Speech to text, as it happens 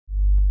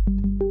Well,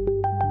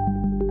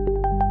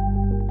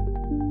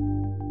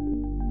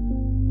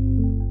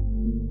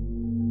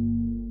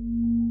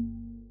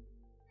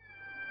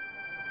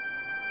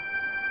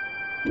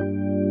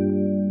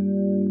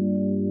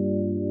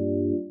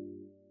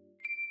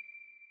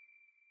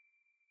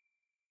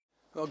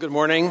 good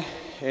morning,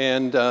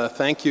 and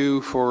thank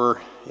you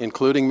for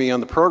including me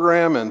on the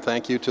program, and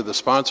thank you to the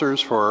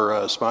sponsors for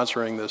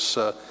sponsoring this,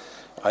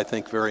 I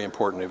think, very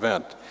important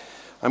event.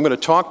 I'm going to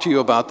talk to you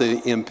about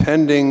the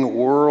impending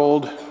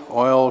world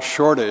oil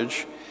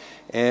shortage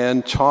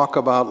and talk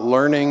about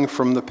learning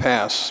from the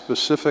past,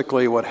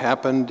 specifically what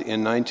happened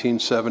in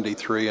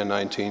 1973 and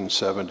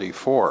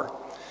 1974.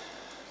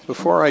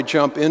 Before I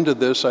jump into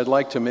this, I'd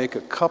like to make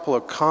a couple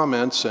of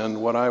comments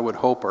and what I would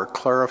hope are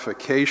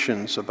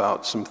clarifications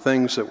about some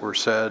things that were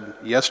said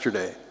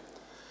yesterday.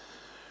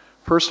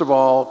 First of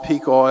all,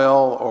 peak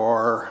oil,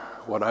 or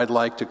what I'd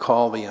like to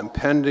call the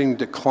impending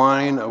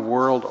decline of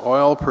world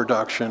oil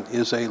production,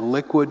 is a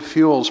liquid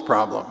fuels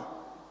problem.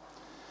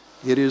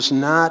 It is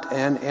not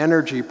an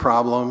energy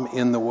problem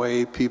in the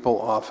way people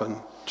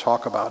often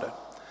talk about it.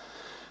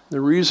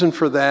 The reason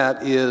for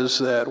that is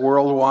that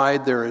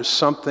worldwide there is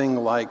something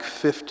like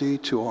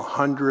 $50 to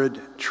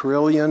 $100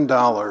 trillion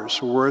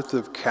worth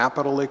of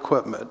capital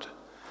equipment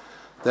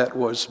that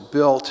was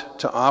built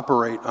to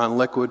operate on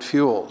liquid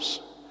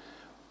fuels.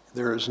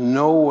 There is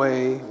no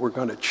way we're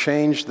going to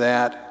change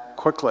that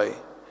quickly.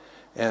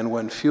 And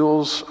when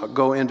fuels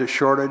go into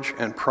shortage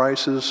and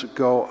prices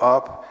go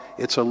up,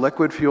 it's a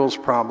liquid fuels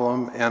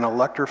problem, and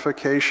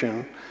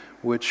electrification,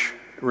 which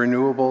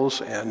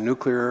renewables and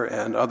nuclear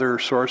and other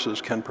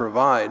sources can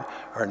provide,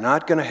 are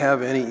not going to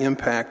have any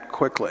impact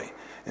quickly.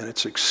 And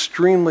it's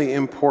extremely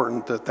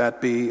important that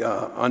that be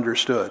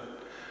understood.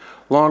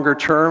 Longer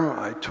term,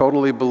 I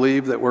totally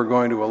believe that we're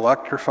going to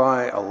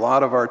electrify a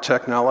lot of our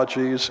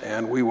technologies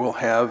and we will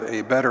have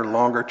a better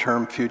longer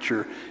term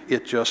future.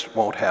 It just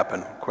won't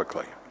happen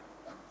quickly.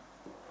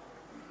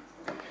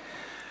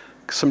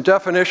 Some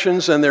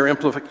definitions and their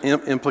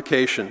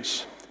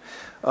implications.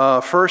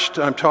 First,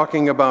 I'm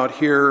talking about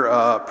here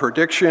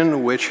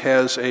prediction, which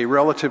has a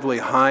relatively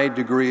high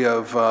degree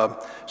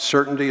of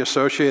certainty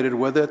associated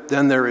with it.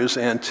 Then there is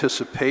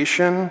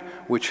anticipation,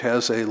 which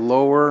has a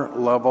lower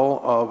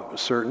level of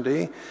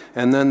certainty.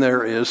 And then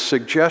there is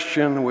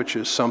suggestion, which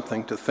is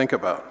something to think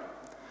about.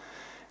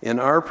 In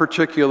our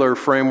particular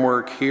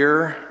framework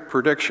here,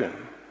 prediction.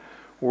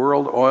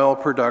 World oil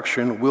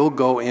production will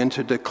go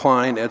into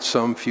decline at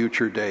some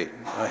future date.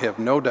 I have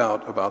no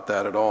doubt about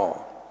that at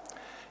all.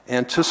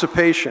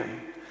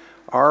 Anticipation.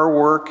 Our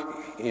work,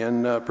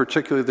 in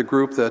particularly the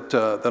group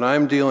that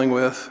I'm dealing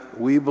with,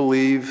 we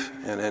believe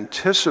and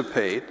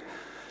anticipate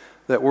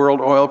that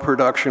world oil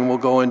production will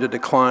go into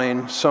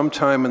decline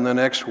sometime in the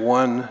next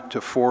 1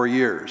 to 4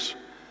 years.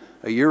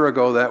 A year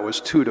ago, that was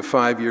 2 to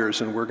 5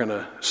 years, and we're going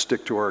to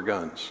stick to our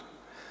guns.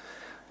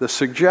 The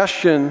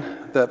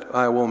suggestion that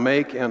I will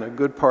make, and a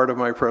good part of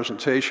my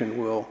presentation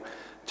will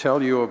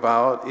tell you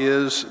about,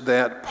 is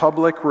that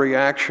public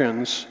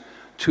reactions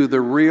to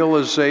the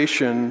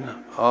realization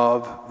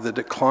of the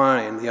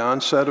decline, the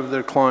onset of the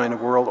decline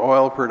of world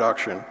oil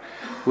production,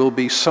 will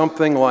be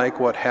something like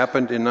what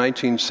happened in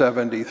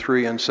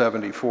 1973 and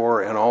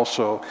 74 and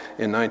also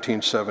in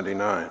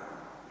 1979.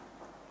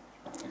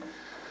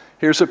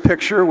 Here's a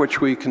picture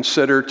which we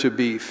consider to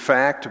be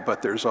fact,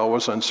 but there's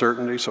always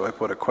uncertainty, so I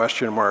put a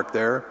question mark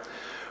there.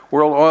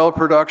 World oil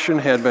production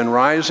had been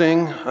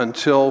rising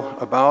until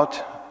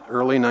about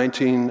early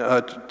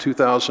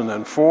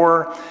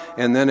 2004,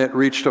 and then it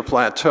reached a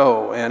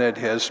plateau, and it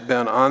has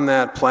been on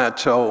that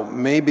plateau,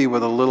 maybe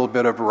with a little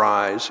bit of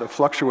rise, a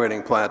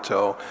fluctuating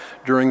plateau,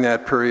 during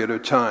that period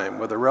of time,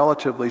 with a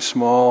relatively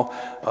small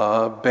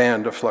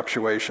band of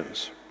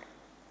fluctuations.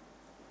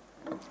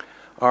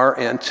 Our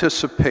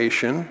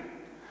anticipation,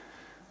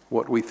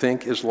 what we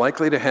think is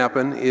likely to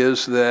happen,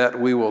 is that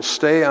we will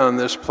stay on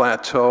this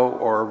plateau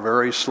or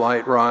very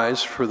slight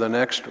rise for the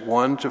next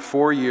 1 to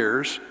 4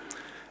 years,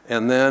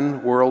 and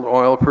then world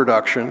oil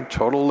production,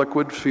 total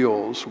liquid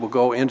fuels, will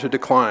go into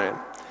decline.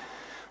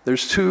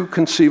 There's two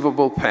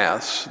conceivable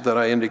paths that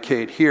I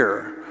indicate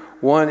here.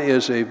 One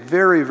is a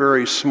very,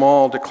 very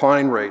small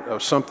decline rate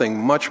of something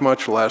much,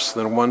 much less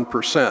than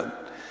 1%.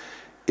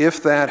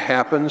 If that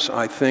happens,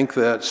 I think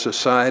that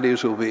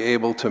societies will be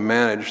able to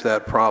manage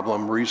that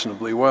problem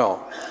reasonably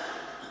well.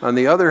 On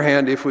the other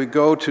hand, if we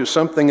go to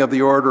something of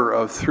the order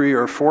of 3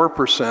 or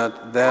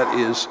 4%, that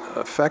is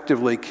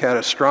effectively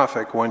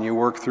catastrophic when you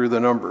work through the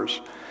numbers.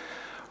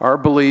 Our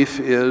belief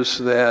is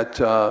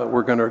that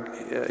we're going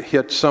to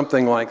hit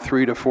something like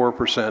 3 to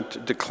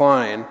 4%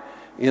 decline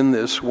in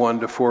this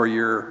 1 to 4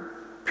 year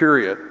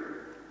period.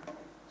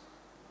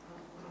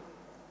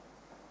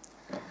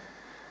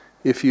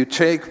 If you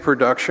take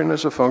production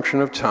as a function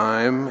of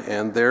time,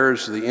 and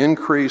there's the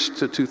increase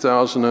to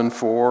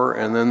 2004,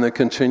 and then the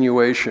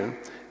continuation,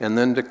 and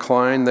then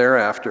decline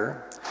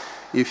thereafter,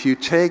 if you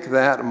take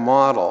that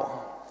model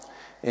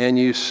and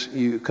you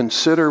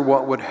consider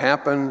what would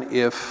happen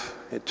if,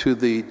 to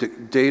the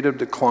date of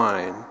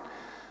decline,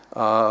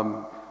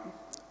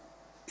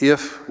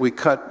 if we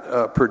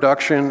cut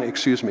production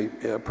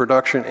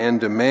and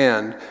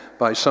demand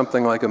by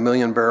something like 1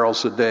 million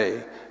barrels a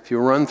day, if you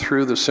run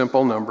through the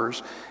simple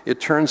numbers, it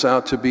turns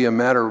out to be a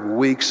matter of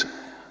weeks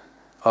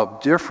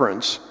of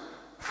difference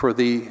for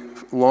the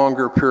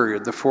longer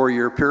period, the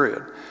 4-year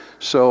period.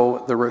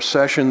 So the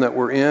recession that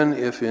we're in,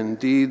 if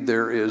indeed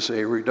there is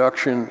a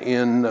reduction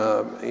in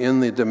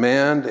the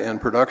demand and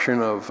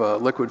production of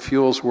liquid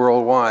fuels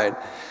worldwide,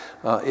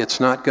 it's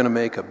not going to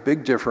make a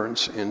big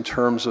difference in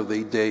terms of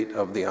the date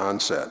of the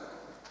onset.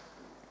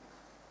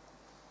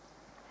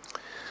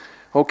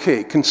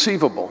 Okay,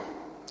 conceivable.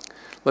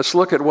 Let's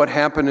look at what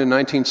happened in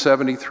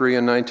 1973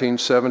 and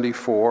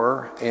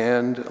 1974,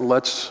 and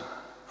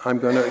I'm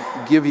going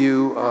to give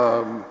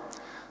you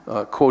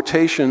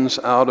quotations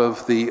out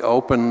of the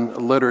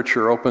open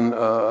literature,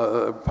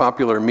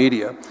 popular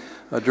media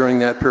during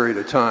that period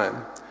of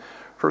time.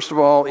 First of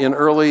all, in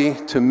early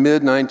to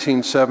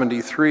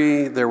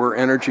mid-1973, there were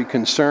energy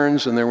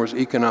concerns and there was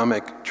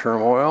economic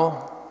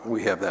turmoil.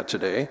 We have that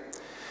today.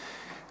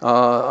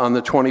 On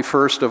the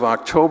 21st of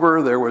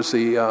October, there was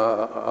the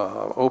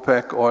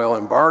OPEC oil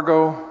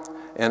embargo,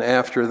 and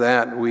after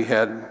that, we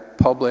had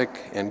public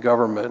and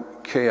government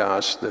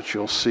chaos that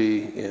you'll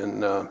see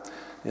in the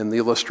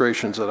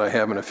illustrations that I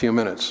have in a few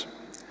minutes.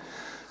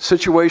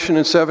 Situation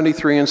in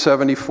 73 and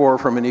 74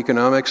 from an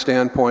economic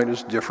standpoint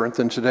is different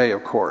than today,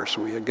 of course.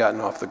 We had gotten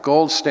off the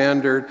gold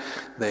standard.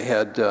 They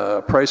had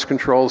price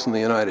controls in the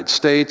United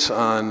States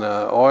on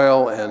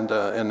oil and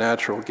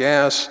natural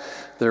gas.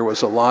 There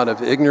was a lot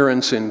of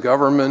ignorance in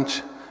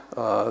government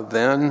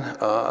then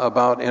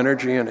about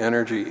energy and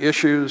energy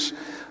issues.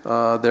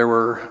 There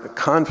were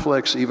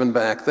conflicts even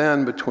back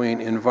then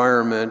between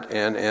environment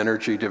and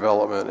energy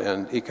development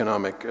and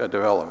economic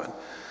development.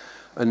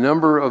 A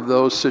number of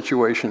those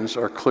situations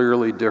are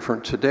clearly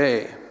different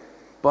today,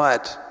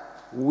 but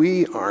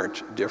we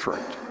aren't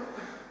different.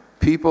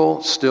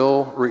 People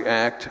still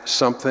react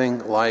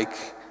something like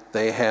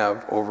they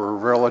have over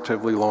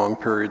relatively long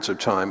periods of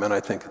time, and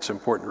I think it's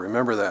important to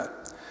remember that.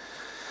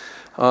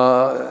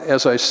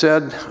 As I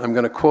said, I'm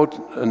going to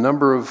quote a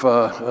number of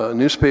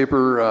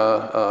newspaper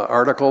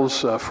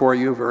articles for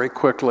you very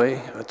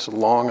quickly. It's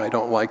long, I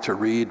don't like to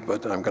read,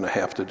 but I'm going to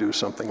have to do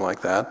something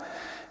like that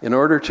in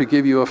order to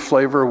give you a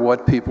flavor of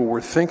what people were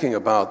thinking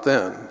about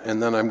then.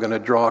 And then I'm going to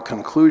draw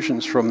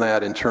conclusions from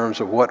that in terms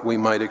of what we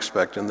might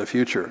expect in the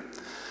future.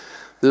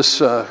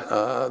 These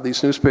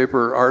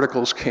newspaper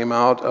articles came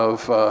out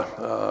of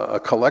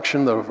a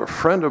collection of a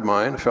friend of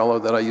mine, a fellow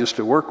that I used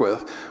to work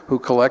with, who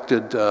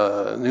collected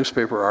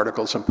newspaper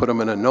articles and put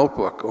them in a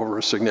notebook over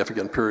a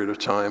significant period of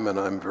time, and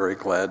I'm very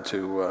glad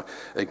to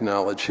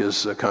acknowledge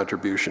his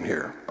contribution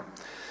here.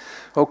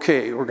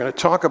 Okay, we're going to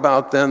talk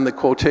about then the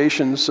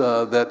quotations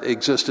that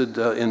existed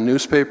in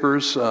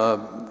newspapers,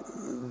 the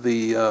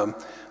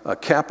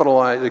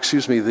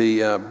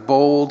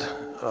bold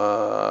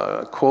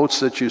quotes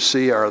that you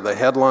see are the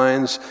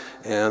headlines,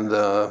 and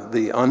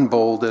the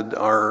unbolded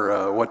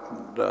are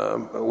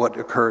what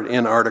occurred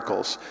in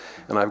articles.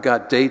 And I've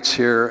got dates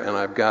here, and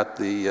I've got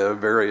the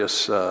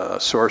various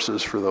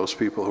sources for those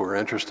people who are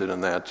interested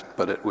in that,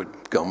 but it would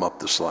gum up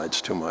the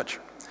slides too much.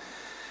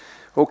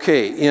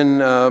 Okay,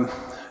 in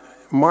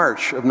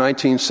March of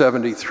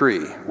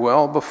 1973,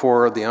 well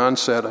before the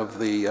onset of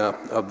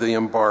the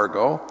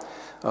embargo,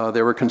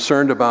 they were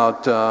concerned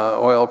about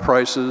oil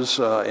prices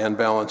and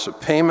balance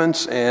of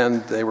payments,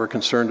 and they were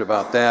concerned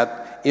about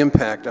that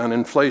impact on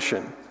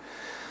inflation.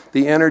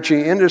 The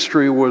energy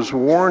industry was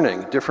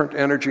warning, different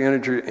energy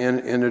industry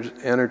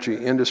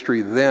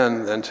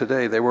then than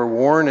today. They were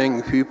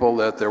warning people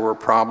that there were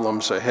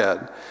problems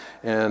ahead,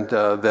 and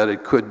that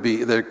it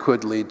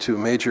could lead to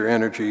major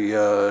energy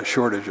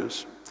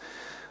shortages.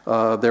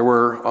 There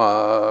were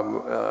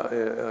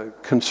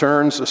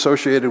concerns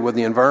associated with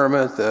the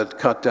environment that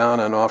cut down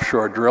on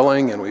offshore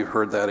drilling, and we've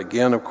heard that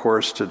again, of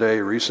course,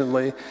 today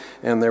recently.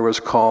 And there was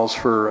calls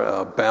for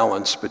a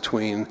balance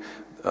between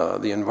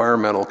the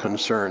environmental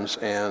concerns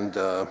and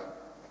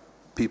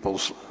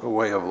people's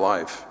way of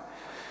life.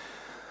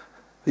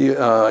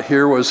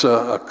 Here was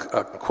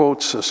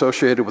quotes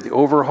associated with the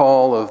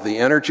overhaul of the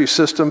energy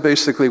system.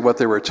 Basically what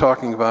they were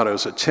talking about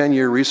is a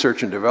 10-year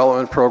research and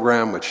development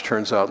program, which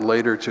turns out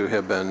later to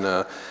have been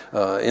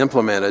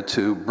implemented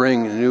to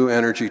bring new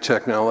energy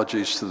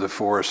technologies to the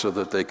fore so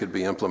that they could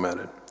be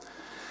implemented.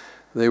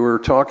 They were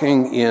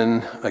talking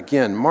in,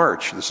 again,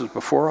 March, this is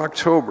before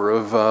October,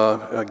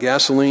 of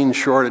gasoline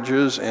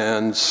shortages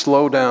and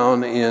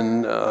slowdown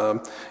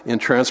in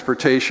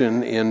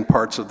transportation in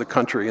parts of the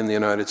country in the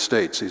United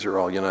States. These are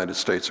all United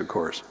States, of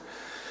course.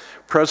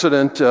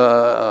 President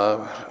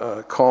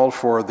called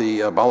for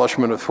the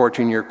abolishment of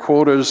 14-year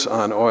quotas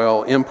on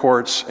oil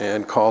imports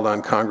and called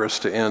on Congress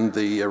to end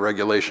the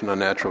regulation on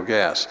natural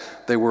gas.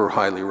 They were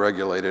highly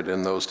regulated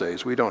in those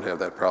days. We don't have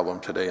that problem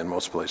today in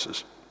most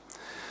places.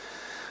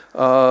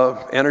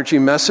 Energy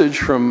message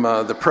from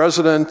the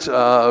president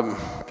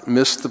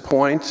missed the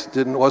point,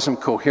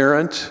 wasn't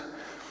coherent.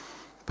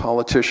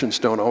 Politicians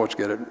don't always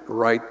get it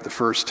right the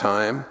first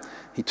time.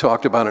 He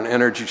talked about an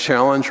energy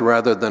challenge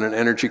rather than an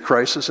energy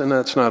crisis, and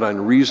that's not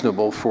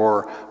unreasonable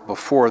for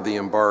before the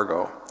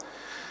embargo.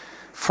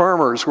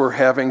 Farmers were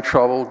having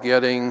trouble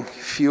getting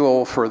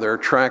fuel for their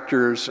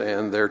tractors,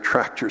 and their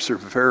tractors are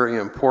very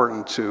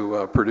important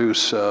to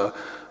produce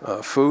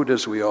food,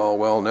 as we all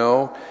well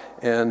know.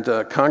 And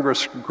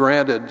Congress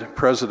granted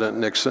President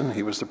Nixon,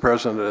 he was the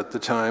president at the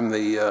time,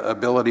 the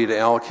ability to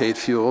allocate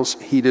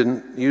fuels. He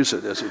didn't use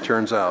it, as it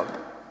turns out.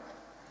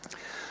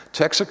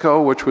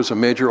 Texaco, which was a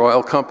major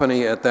oil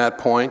company at that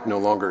point, no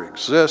longer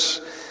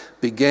exists,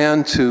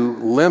 began to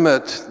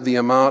limit the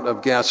amount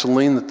of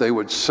gasoline that they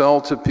would sell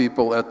to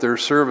people at their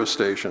service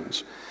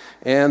stations.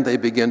 And they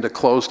began to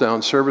close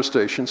down service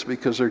stations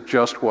because there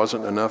just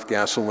wasn't enough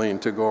gasoline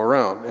to go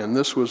around. And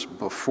this was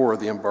before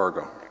the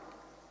embargo.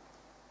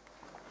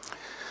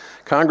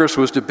 Congress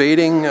was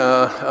debating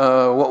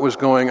what was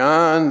going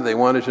on. They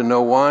wanted to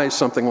know why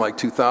something like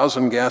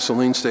 2,000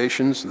 gasoline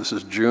stations, this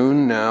is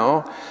June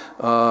now,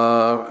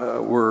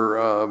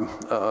 were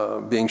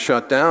being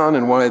shut down,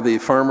 and why the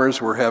farmers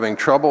were having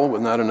trouble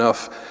with not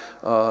enough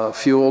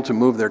fuel to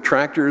move their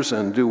tractors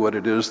and do what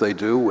it is they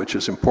do, which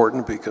is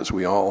important because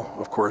we all,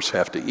 of course,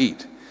 have to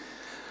eat.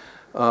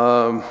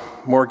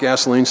 More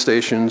gasoline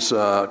stations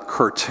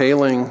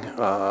curtailing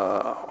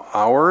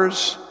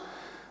hours.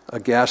 A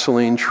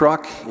gasoline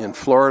truck in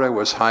Florida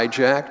was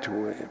hijacked.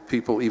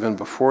 People, even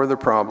before the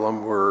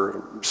problem,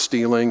 were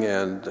stealing,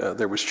 and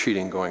there was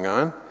cheating going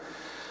on.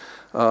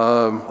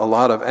 A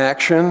lot of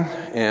action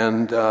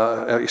and,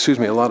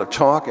 a lot of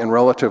talk and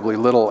relatively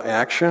little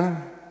action.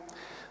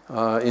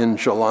 In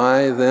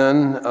July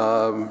then,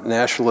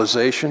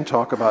 nationalization,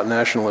 talk about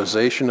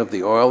nationalization of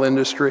the oil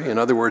industry. In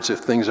other words,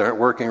 if things aren't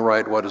working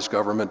right, what does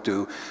government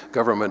do?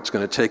 Government's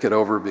going to take it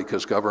over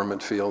because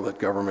government feel that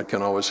government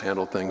can always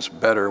handle things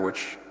better,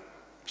 which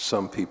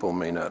some people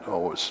may not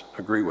always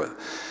agree with.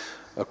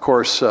 Of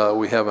course,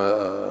 we have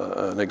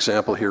an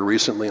example here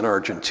recently in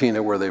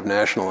Argentina where they've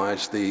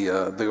nationalized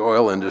the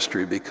oil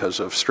industry because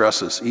of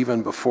stresses,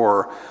 even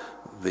before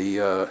the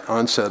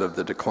onset of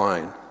the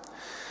decline.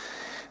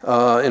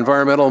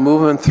 Environmental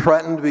movement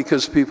threatened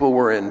because people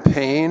were in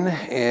pain,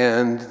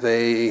 and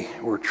they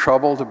were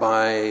troubled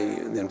by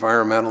the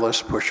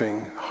environmentalists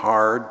pushing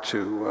hard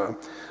to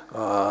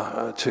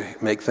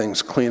make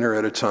things cleaner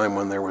at a time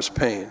when there was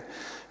pain.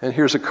 And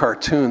here's a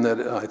cartoon that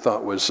I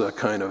thought was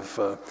kind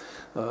of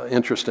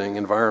interesting,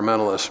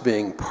 environmentalists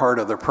being part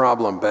of the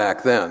problem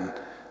back then.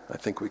 I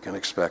think we can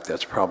expect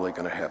that's probably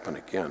going to happen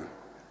again.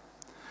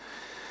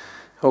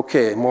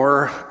 Okay,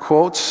 more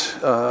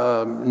quotes.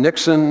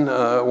 Nixon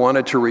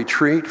wanted to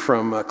retreat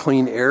from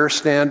clean air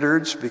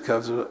standards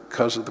because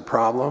of the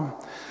problem.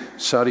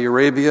 Saudi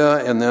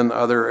Arabia and then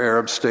other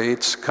Arab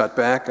states cut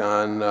back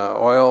on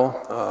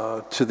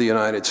oil to the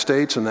United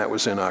States, and that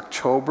was in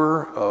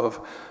October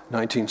of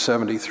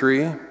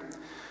 1973.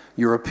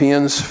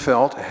 Europeans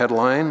felt, a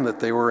headline, that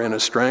they were in a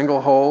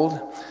stranglehold.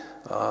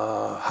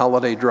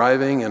 Holiday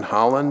driving in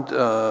Holland,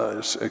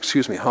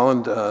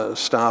 Holland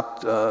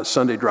stopped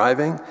Sunday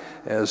driving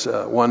as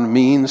one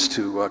means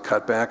to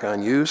cut back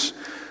on use.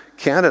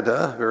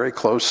 Canada, very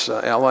close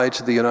ally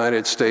to the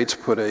United States,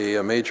 put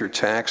a major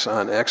tax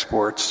on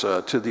exports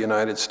to the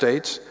United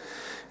States.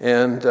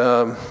 And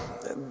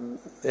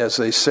as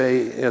they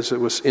say, as it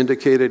was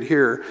indicated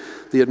here,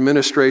 the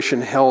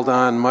administration held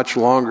on much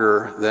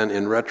longer than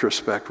in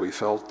retrospect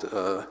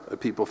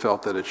people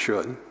felt that it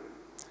should.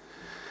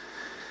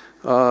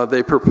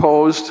 The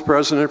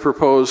president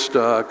proposed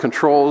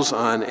controls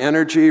on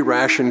energy,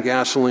 ration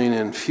gasoline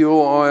and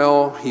fuel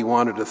oil. He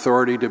wanted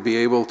authority to be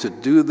able to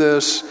do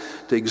this,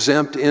 to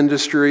exempt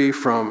industry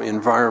from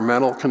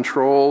environmental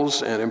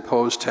controls and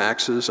impose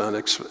taxes on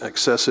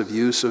excessive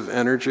use of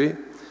energy.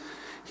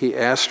 He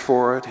asked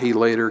for it. He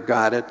later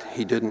got it.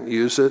 He didn't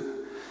use it.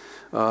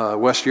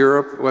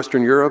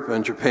 Western Europe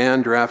and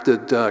Japan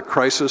drafted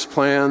crisis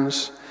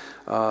plans.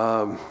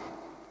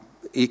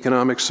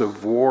 Economics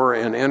of war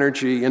and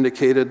energy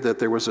indicated that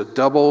there was a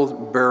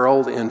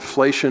double-barreled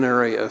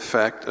inflationary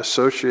effect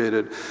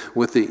associated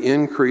with the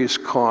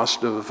increased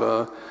cost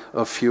of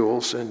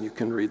fuels, and you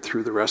can read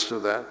through the rest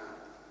of that.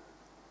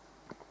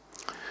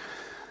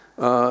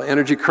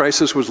 Energy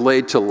crisis was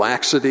laid to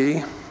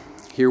laxity.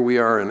 Here we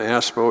are in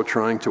ASPO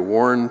trying to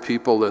warn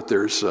people that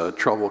there's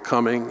trouble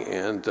coming,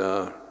 and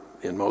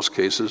in most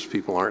cases,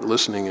 people aren't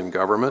listening in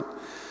government.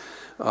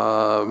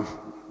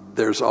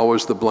 There's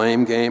always the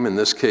blame game. In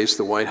this case,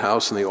 the White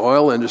House and the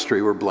oil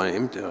industry were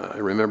blamed. I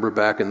remember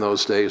back in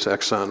those days,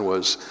 Exxon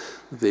was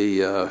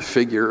the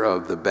figure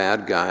of the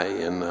bad guy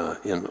in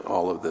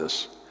all of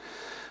this.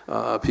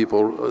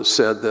 People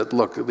said that,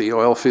 look, the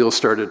oil fields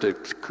started to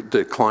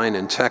decline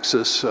in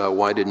Texas.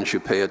 Why didn't you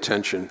pay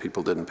attention?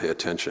 People didn't pay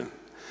attention.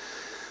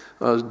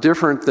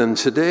 Different than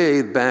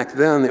today, back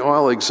then the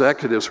oil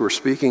executives were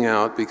speaking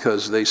out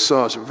because they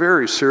saw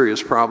very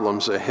serious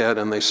problems ahead,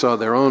 and they saw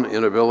their own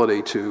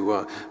inability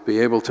to be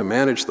able to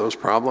manage those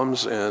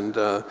problems, and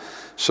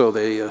So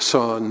they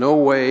saw no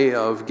way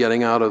of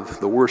getting out of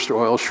the worst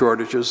oil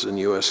shortages in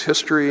U.S.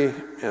 history.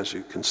 As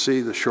you can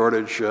see, the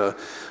shortage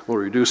will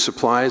reduce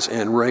supplies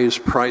and raise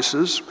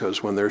prices,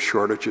 because when there's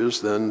shortages,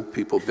 then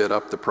people bid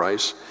up the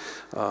price,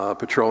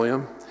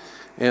 petroleum.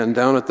 And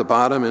down at the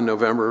bottom in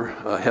November,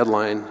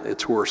 headline,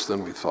 "It's worse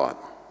than we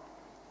thought."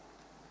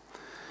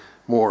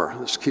 More.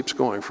 This keeps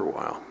going for a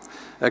while.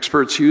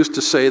 Experts used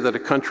to say that a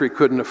country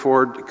couldn't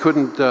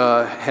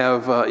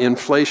have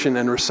inflation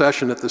and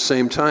recession at the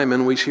same time,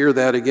 and we hear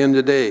that again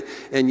today,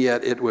 and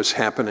yet it was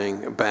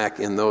happening back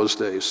in those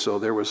days. So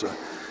there was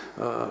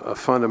a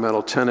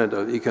fundamental tenet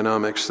of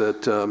economics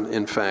that,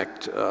 in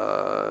fact,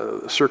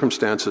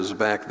 circumstances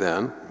back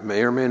then,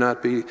 may or may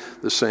not be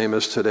the same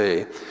as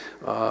today,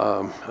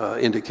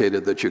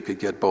 indicated that you could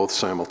get both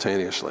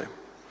simultaneously.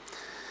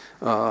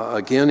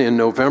 Again, in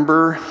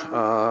November,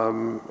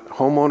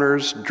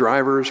 homeowners,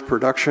 drivers,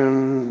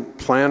 production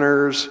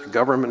planners,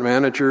 government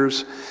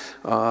managers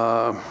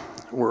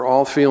were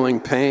all feeling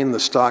pain. The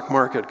stock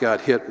market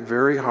got hit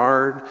very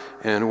hard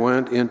and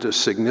went into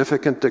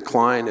significant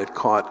decline. It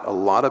caught a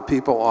lot of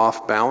people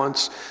off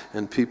balance,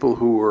 and people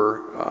who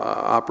were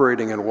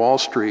operating in Wall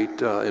Street,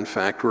 in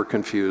fact, were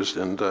confused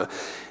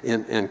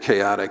and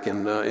chaotic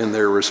in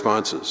their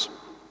responses.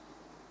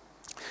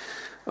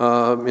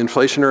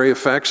 Inflationary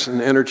effects and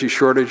energy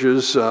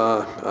shortages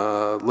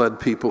led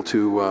people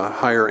to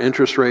higher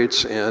interest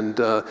rates and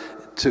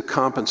to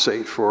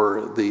compensate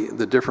for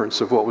the difference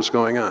of what was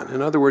going on.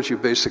 In other words, you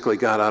basically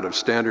got out of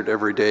standard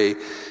everyday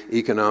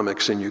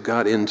economics and you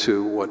got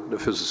into what the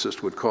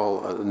physicist would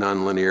call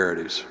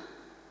nonlinearities.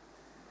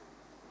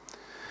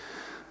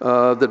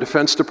 The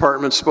Defense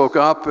Department spoke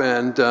up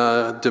and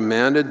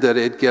demanded that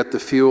it get the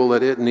fuel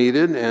that it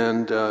needed,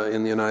 and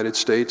in the United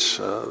States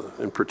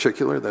in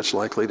particular, that's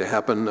likely to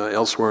happen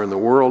elsewhere in the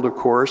world, of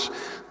course.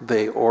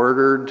 They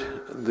ordered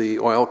the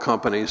oil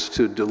companies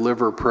to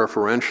deliver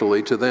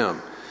preferentially to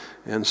them.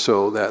 And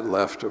so that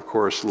left, of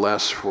course,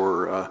 less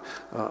for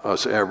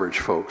us average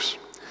folks.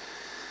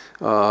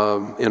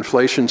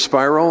 Inflation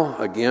spiral,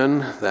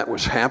 again, that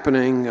was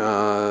happening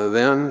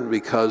then,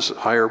 because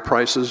higher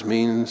prices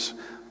means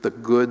the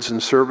goods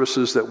and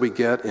services that we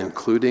get,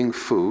 including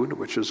food,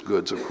 which is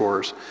goods, of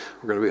course,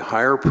 are going to be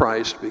higher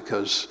priced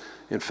because,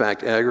 in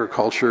fact,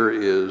 agriculture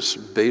is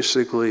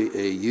basically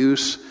a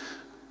use,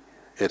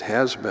 it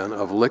has been,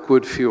 of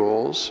liquid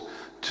fuels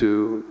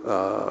to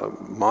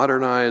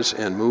modernize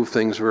and move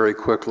things very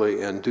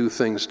quickly and do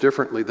things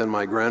differently than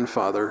my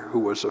grandfather, who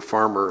was a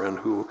farmer and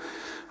who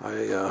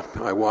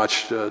I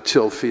watched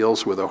till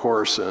fields with a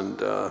horse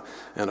and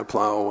a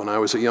plow when I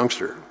was a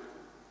youngster.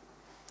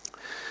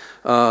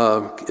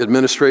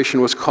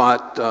 Administration was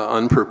caught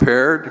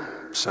unprepared.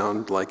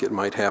 Sound like it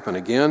might happen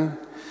again.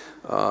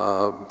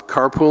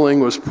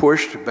 Carpooling was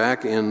pushed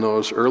back in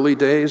those early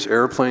days.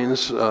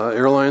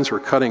 Airlines were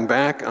cutting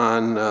back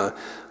on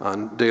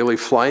daily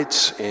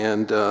flights,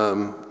 and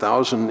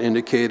 1,000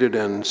 indicated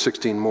and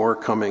 16 more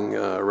coming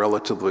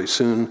relatively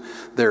soon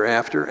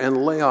thereafter, and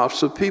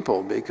layoffs of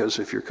people, because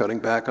if you're cutting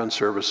back on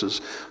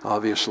services,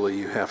 obviously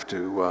you have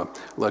to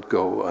let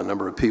go a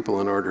number of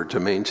people in order to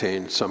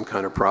maintain some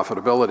kind of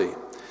profitability.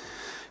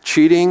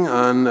 Cheating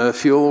on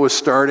fuel was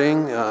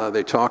starting.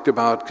 They talked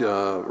about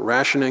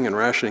rationing and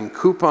rationing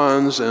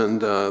coupons, and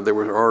there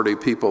were already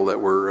people that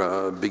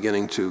were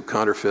beginning to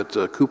counterfeit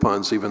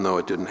coupons, even though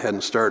it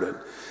hadn't started.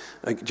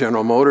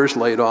 General Motors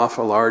laid off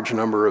a large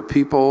number of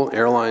people.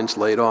 Airlines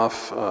laid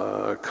off,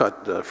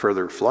 cut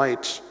further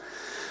flights.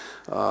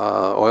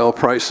 Oil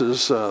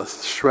prices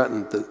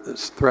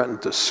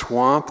threatened to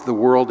swamp the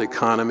world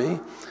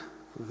economy.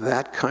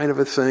 That kind of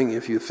a thing,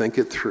 if you think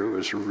it through,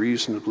 is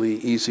reasonably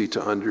easy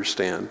to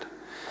understand.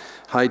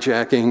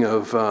 Hijacking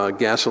of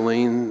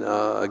gasoline,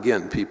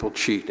 again, people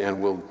cheat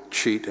and will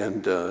cheat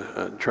and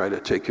try to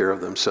take care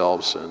of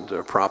themselves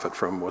and profit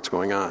from what's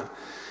going on.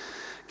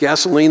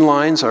 Gasoline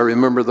lines, I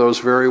remember those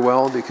very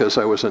well because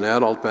I was an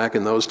adult back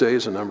in those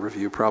days. A number of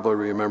you probably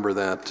remember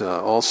that.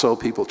 Also,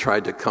 people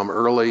tried to come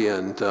early,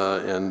 and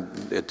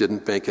it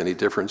didn't make any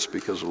difference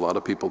because a lot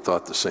of people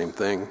thought the same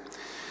thing.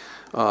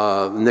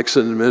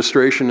 Nixon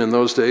administration in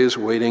those days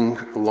waiting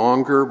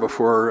longer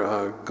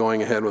before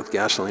going ahead with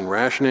gasoline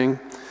rationing.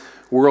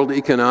 World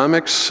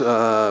economics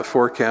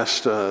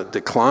forecast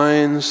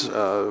declines.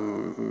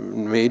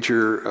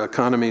 Major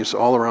economies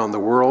all around the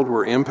world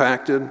were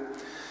impacted.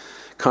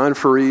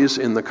 Conferees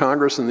in the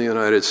Congress in the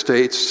United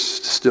States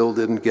still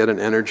didn't get an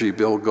energy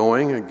bill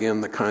going.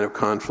 Again, the kind of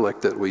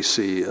conflict that we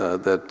see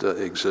that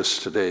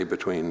exists today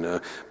between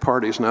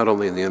parties, not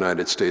only in the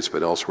United States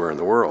but elsewhere in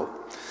the world.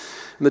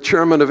 The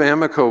chairman of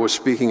Amoco was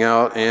speaking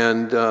out,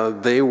 and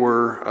they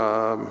were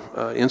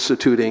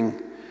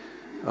instituting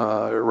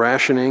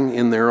rationing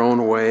in their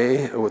own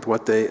way with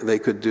what they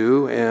could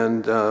do,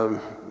 and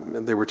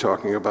they were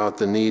talking about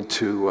the need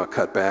to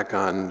cut back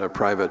on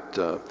private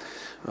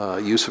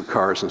use of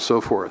cars and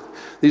so forth.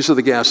 These are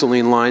the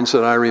gasoline lines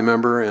that I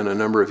remember, and a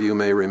number of you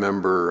may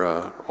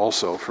remember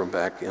also from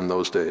back in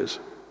those days.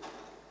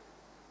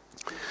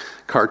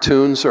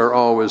 Cartoons are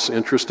always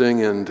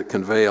interesting and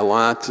convey a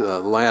lot.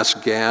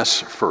 Last gas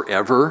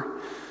forever.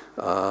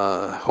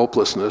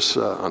 hopelessness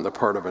on the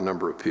part of a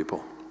number of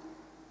people.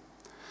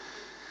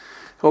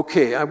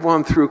 Okay, I've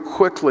gone through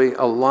quickly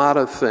a lot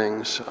of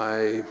things.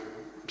 I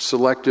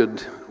selected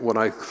what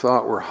I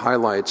thought were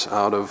highlights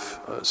out of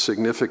a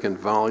significant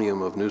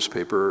volume of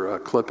newspaper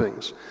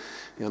clippings,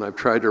 and I've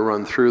tried to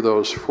run through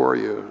those for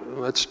you.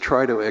 Let's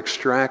try to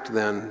extract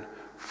then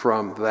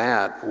from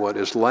that what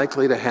is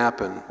likely to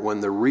happen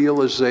when the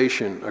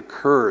realization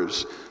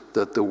occurs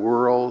that the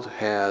world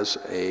has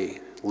a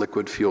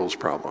liquid fuels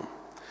problem.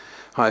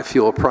 High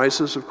fuel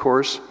prices, of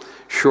course,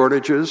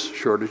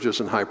 shortages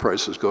and high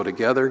prices go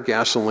together,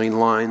 gasoline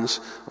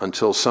lines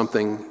until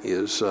something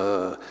is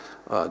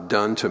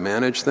done to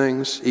manage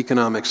things,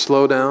 economic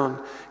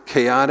slowdown,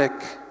 chaotic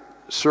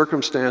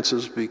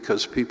circumstances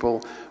because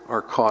people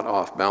are caught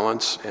off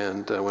balance,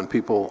 and when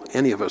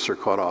any of us are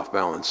caught off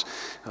balance,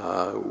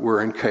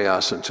 we're in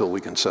chaos until we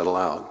can settle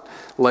out.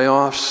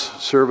 Layoffs,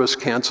 service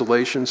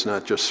cancellations,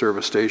 not just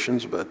service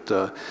stations, but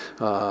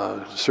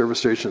service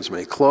stations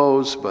may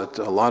close, but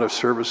a lot of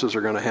services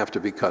are going to have to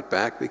be cut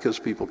back because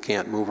people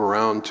can't move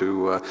around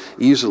to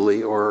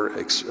easily or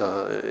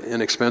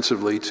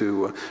inexpensively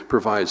to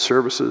provide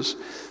services.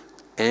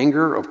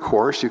 Anger, of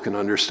course, you can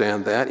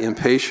understand that.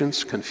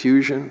 Impatience,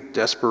 confusion,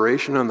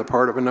 desperation on the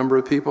part of a number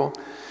of people.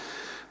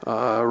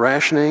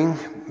 Rationing,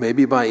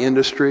 maybe by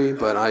industry,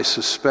 but I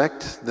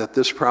suspect that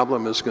this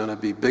problem is going to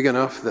be big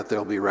enough that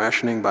there'll be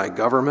rationing by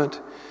government.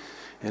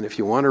 And if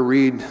you want to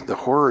read the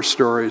horror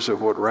stories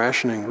of what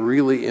rationing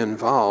really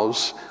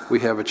involves, we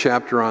have a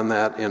chapter on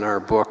that in our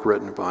book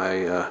written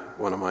by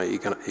one of my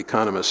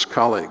economist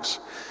colleagues.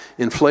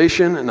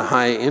 Inflation and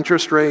high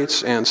interest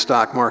rates and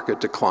stock market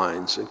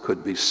declines. It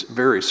could be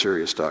very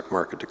serious stock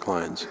market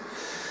declines.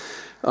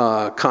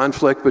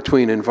 Conflict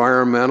between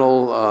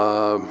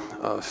environmental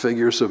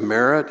figures of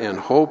merit and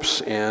hopes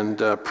and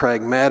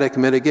pragmatic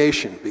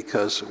mitigation,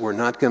 because we're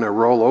not going to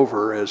roll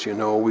over. As you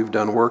know, we've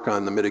done work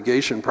on the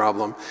mitigation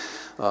problem.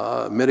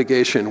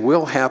 Mitigation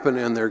will happen,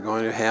 and there are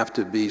going to have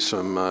to be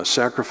some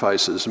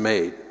sacrifices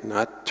made,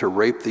 not to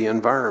rape the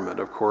environment,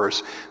 of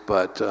course,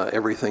 but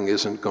everything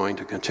isn't going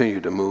to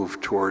continue to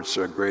move towards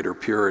greater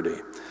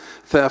purity.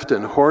 Theft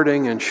and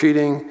hoarding and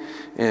cheating,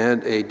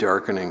 and a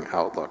darkening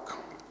outlook.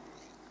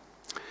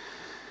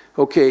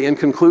 Okay, in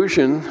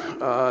conclusion,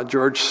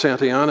 George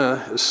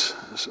Santayana is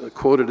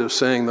quoted as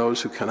saying,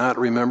 "Those who cannot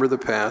remember the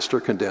past are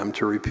condemned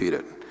to repeat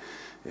it."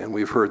 And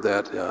we've heard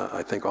that,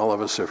 I think all of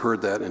us have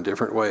heard that in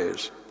different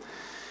ways.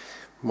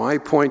 My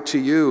point to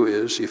you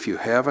is, if you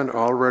haven't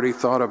already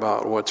thought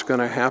about what's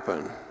going to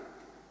happen,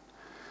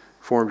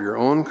 formed your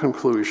own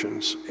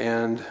conclusions,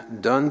 and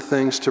done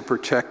things to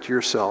protect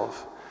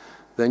yourself,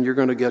 then you're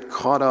going to get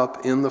caught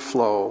up in the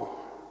flow,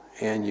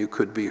 and you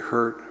could be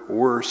hurt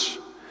worse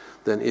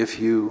than if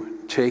you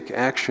take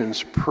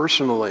actions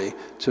personally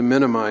to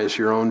minimize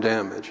your own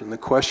damage. And the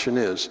question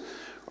is,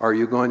 are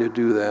you going to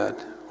do that,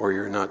 or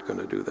you're not going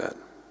to do that?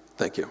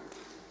 Thank you.